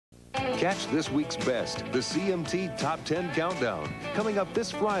Catch this week's best, the CMT Top 10 Countdown, coming up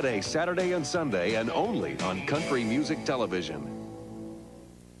this Friday, Saturday, and Sunday, and only on Country Music Television.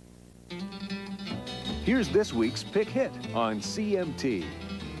 Here's this week's Pick Hit on CMT.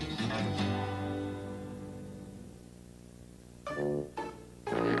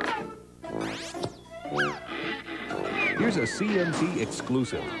 Here's a CMT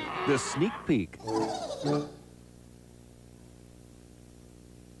exclusive, the sneak peek.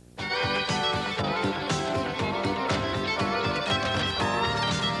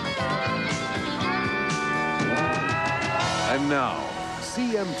 And now,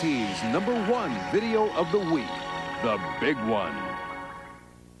 CMT's #1 video of the week, the big one.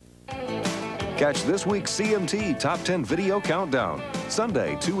 Catch this week's CMT Top 10 Video Countdown,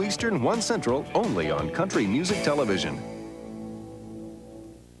 Sunday, 2 Eastern, 1 Central, only on Country Music Television.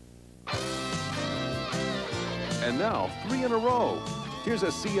 And now, 3 in a row. Here's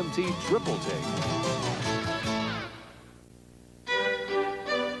a CMT triple take.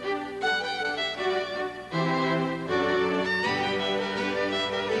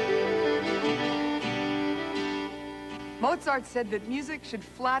 Mozart said that music should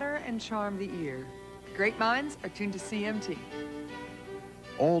flatter and charm the ear. Great minds are tuned to CMT.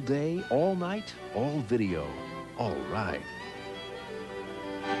 All day, all night, all video. All right.